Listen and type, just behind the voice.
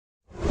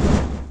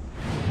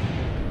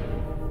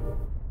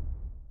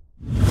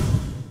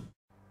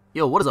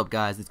Yo, what is up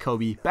guys, it's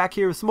Kobe, back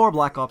here with some more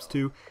Black Ops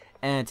 2,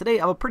 and today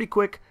I have a pretty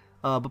quick,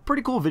 but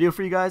pretty cool video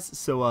for you guys.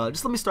 So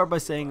just let me start by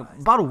saying,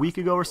 about a week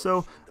ago or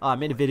so, I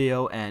made a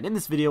video, and in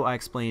this video I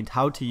explained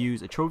how to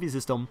use a trophy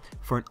system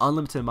for an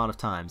unlimited amount of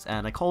times,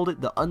 and I called it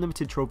the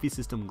unlimited trophy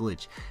system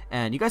glitch,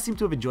 and you guys seem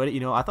to have enjoyed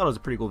it. I thought it was a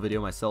pretty cool video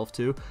myself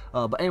too,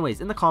 but anyways,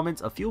 in the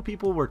comments, a few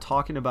people were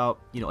talking about,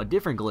 a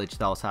different glitch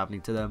that was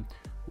happening to them.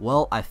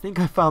 Well, I think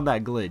I found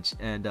that glitch,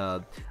 and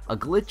a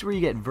glitch where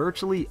you get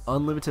virtually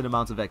unlimited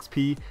amounts of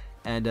XP,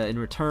 and in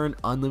return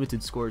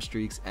unlimited score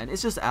streaks, and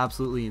it's just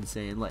absolutely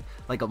insane.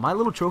 Like my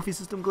little trophy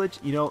system glitch,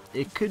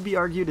 it could be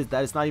argued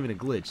that it's not even a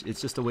glitch. It's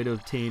just a way to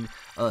obtain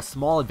a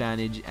small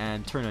advantage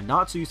and turn a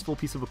not so useful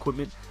piece of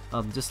equipment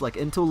just like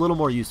into a little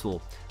more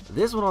useful.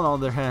 This one, on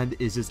the other hand,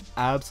 is just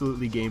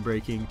absolutely game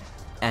breaking,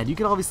 and you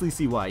can obviously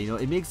see why.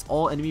 It makes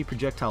all enemy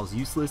projectiles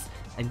useless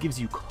and gives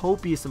you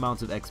copious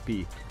amounts of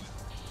XP.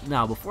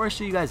 Now, before I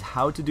show you guys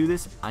how to do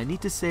this, I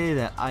need to say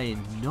that I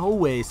in no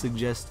way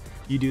suggest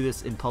you do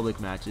this in public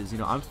matches.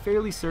 I'm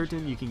fairly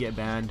certain you can get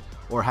banned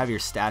or have your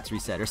stats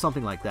reset or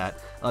something like that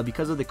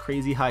because of the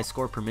crazy high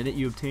score per minute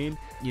you obtain.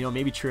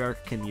 Maybe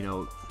Treyarch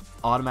can,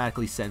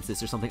 automatically sense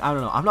this or something. I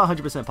don't know. I'm not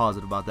 100%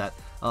 positive about that.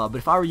 But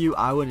if I were you,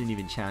 I wouldn't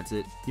even chance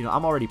it.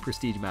 I'm already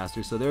Prestige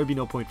Master, so there would be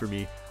no point for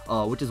me,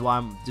 which is why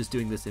I'm just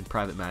doing this in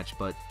private match.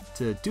 But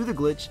to do the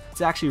glitch,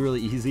 it's actually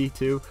really easy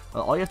too.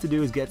 All you have to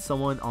do is get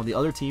someone on the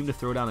other team to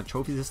throw down a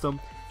trophy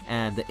system,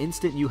 and the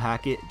instant you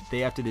hack it, they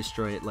have to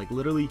destroy it. Like,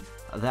 literally,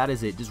 that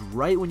is it. Just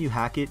right when you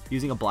hack it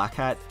using a black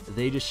hat,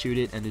 they just shoot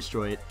it and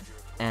destroy it.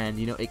 And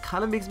it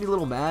kind of makes me a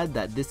little mad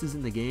that this is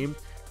in the game.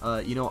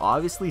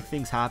 Obviously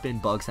things happen,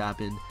 bugs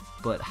happen,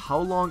 but how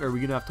long are we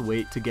gonna have to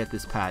wait to get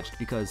this patched?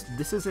 Because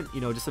this isn't,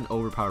 just an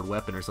overpowered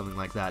weapon or something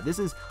like that. This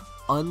is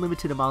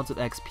unlimited amounts of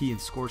XP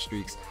and score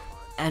streaks,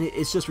 and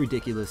it's just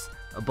ridiculous.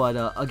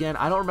 But again,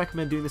 I don't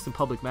recommend doing this in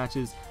public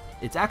matches.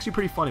 It's actually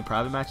pretty fun in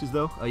private matches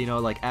though,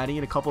 like adding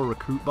in a couple of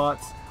recruit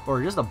bots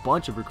or just a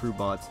bunch of recruit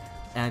bots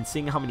and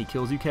seeing how many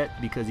kills you get,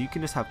 because you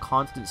can just have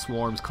constant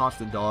swarms,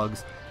 constant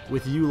dogs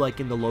with you like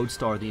in the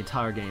lodestar the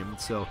entire game.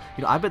 So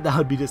I bet that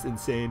would be just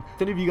insane.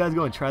 If any of you guys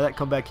go and try that,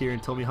 come back here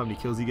and tell me how many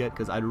kills you get,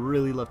 because I'd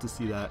really love to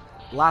see that.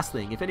 Last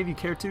thing, if any of you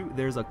care to,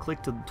 there's a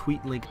click to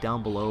tweet link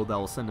down below that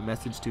will send a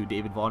message to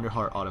David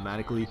Vonderhart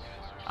automatically.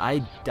 I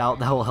doubt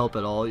that will help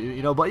at all,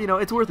 but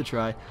it's worth a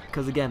try,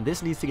 because again,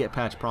 this needs to get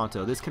patched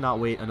pronto. This cannot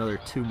wait another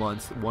 2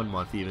 months, 1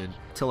 month even,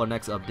 till our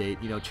next update.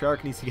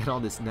 Treyarch needs to get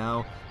on this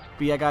now.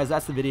 But yeah guys,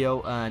 that's the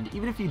video, and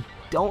even if you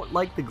don't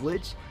like the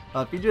glitch,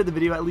 if you enjoyed the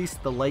video, at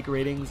least the like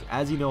ratings,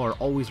 as you know, are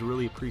always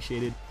really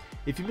appreciated.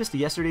 If you missed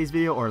yesterday's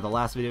video, or the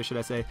last video should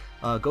I say,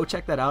 go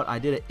check that out. I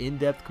did an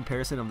in-depth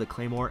comparison of the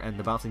Claymore and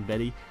the Bouncing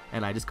Betty,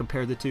 and I just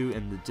compared the two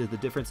and the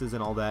differences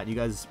and all that. You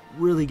guys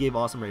really gave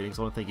awesome ratings,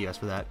 so I want to thank you guys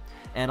for that.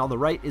 And on the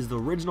right is the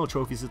original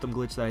trophy system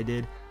glitch that I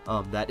did.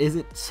 That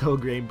isn't so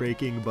game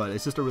breaking, but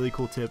it's just a really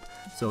cool tip.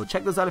 So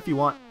check those out if you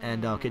want,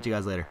 and I'll catch you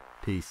guys later.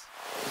 Peace.